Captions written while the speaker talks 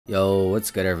Yo,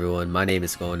 what's good everyone? My name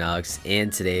is Alex,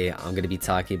 and today I'm going to be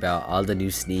talking about all the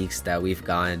new sneaks that we've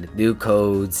gotten, new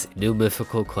codes, new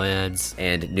mythical clans,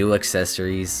 and new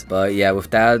accessories. But yeah,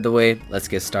 with that out of the way, let's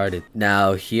get started.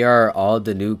 Now, here are all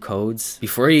the new codes.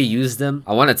 Before you use them,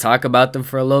 I want to talk about them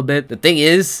for a little bit. The thing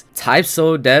is,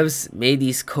 TimeTravellermistake devs made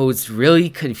these codes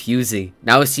really confusing.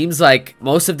 Now, it seems like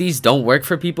most of these don't work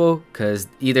for people because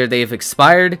either they've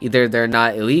expired, either they're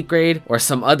not elite grade, or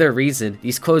some other reason.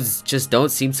 These codes just don't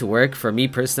seem to work. For me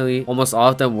personally, almost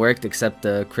all of them worked except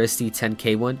the Christie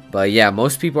 10k one. But yeah,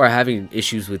 most people are having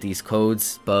issues with these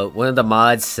codes. But one of the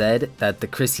mods said that the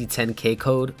Christie 10k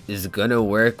code is gonna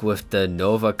work with the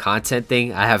Nova content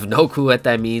thing. I have no clue what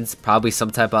that means. Probably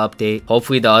some type of update.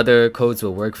 Hopefully the other codes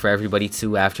will work for everybody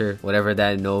too after whatever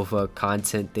that Nova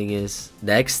content thing is.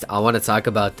 Next, I want to talk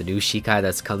about the new Shikai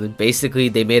that's coming. Basically,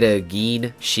 they made a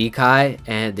Gin Shikai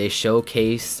and they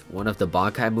showcased one of the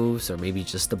Bankai moves, or maybe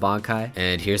just the Bankai.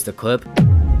 And here's the clip.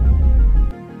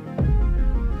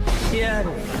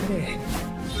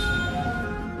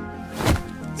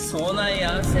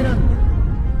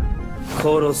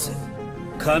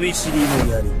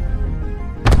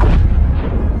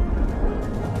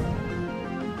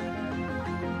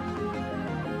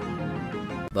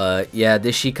 But yeah,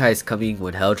 this Shikai is coming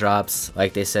when Hell drops.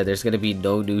 Like they said, there's gonna be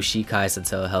no new Shikais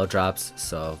until Hell drops,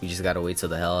 so we just gotta wait till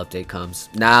the Hell update comes.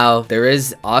 Now, there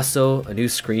is also a new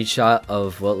screenshot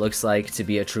of what looks like to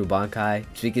be a True Bankai.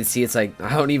 So you can see it's like,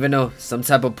 I don't even know, some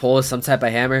type of pole, some type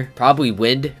of hammer. Probably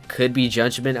wind, could be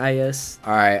judgment, I guess.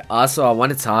 Alright, also I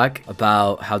want to talk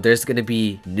about how there's gonna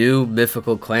be new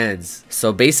mythical clans.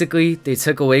 So basically, they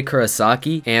took away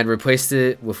Kurosaki and replaced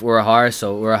it with Ouroboros.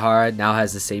 So Ouroboros now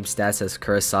has the same stats as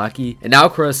Kurosaki. And now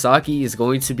Kurosaki is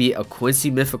going to be a Quincy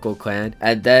mythical clan.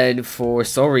 And then for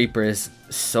Soul Reapers,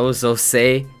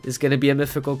 Sozosei is going to be a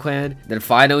mythical clan. Then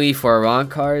finally for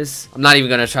Arankars, I'm not even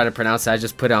going to try to pronounce it, I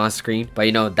just put it on screen. But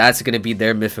you know, that's going to be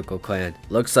their mythical clan.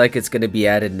 Looks like it's going to be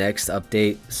added next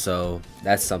update, so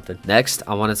that's something. Next,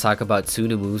 I want to talk about two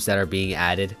new moves that are being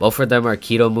added. Both of them are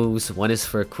keto moves. One is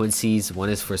for Quincy's,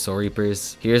 one is for Soul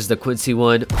Reapers. Here's the Quincy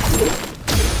one.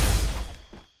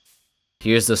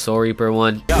 Here's the Soul Reaper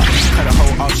one.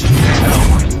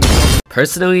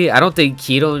 Personally, I don't think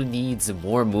keto needs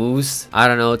more moves. I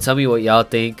don't know, tell me what y'all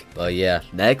think. But yeah,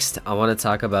 next I want to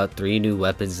talk about three new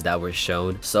weapons that were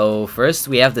shown. So first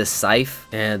we have the scythe,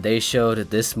 and they showed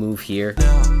this move here.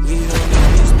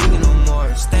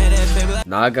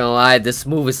 Not gonna lie, this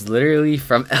move is literally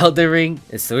from Elden Ring.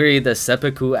 It's literally the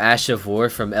Seppuku Ash of War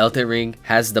from Elden Ring.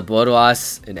 Has the blood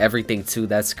loss and everything too.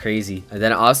 That's crazy. And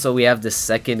then also we have the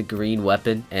second green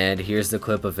weapon, and here's the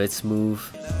clip of its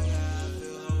move.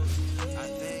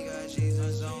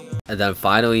 And then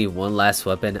finally, one last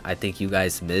weapon I think you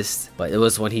guys missed, but it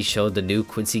was when he showed the new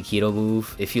Quincy Keto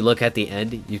move. If you look at the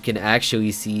end, you can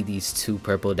actually see these two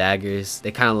purple daggers.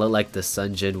 They kind of look like the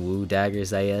Sun Jin Woo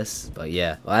daggers, I guess. But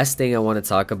yeah, last thing I want to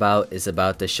talk about is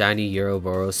about the shiny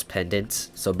Ouroboros pendant.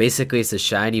 So basically, it's a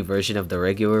shiny version of the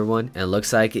regular one, and it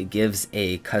looks like it gives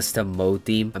a custom mode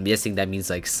theme. I'm guessing that means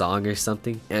like song or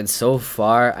something. And so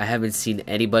far, I haven't seen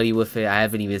anybody with it. I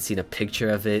haven't even seen a picture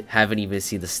of it. Haven't even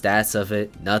seen the stats of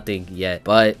it. Nothing yet,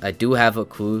 but I do have a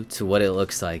clue to what it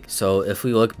looks like. So if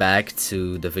we look back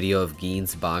to the video of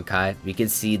Gin's Bankai, we can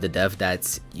see the dev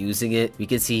that's using it. We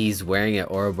can see he's wearing an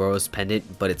Ouroboros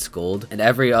pendant, but it's gold, and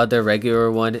every other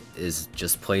regular one is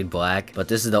just plain black, but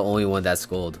this is the only one that's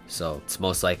gold, so it's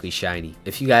most likely shiny.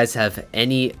 If you guys have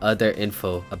any other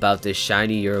info about this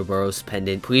shiny Ouroboros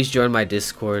pendant, please join my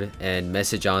Discord and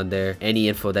message on there. Any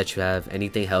info that you have,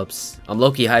 anything helps. I'm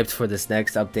low-key hyped for this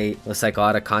next update. Looks like a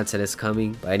lot of content is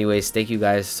coming. But anyways, thank you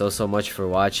guys so much for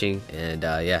watching, and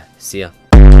yeah, see ya.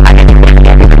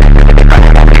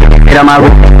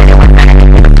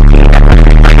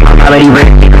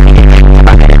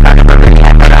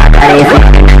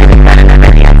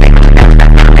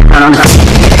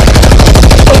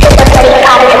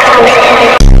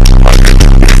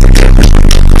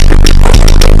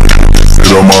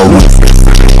 Roof.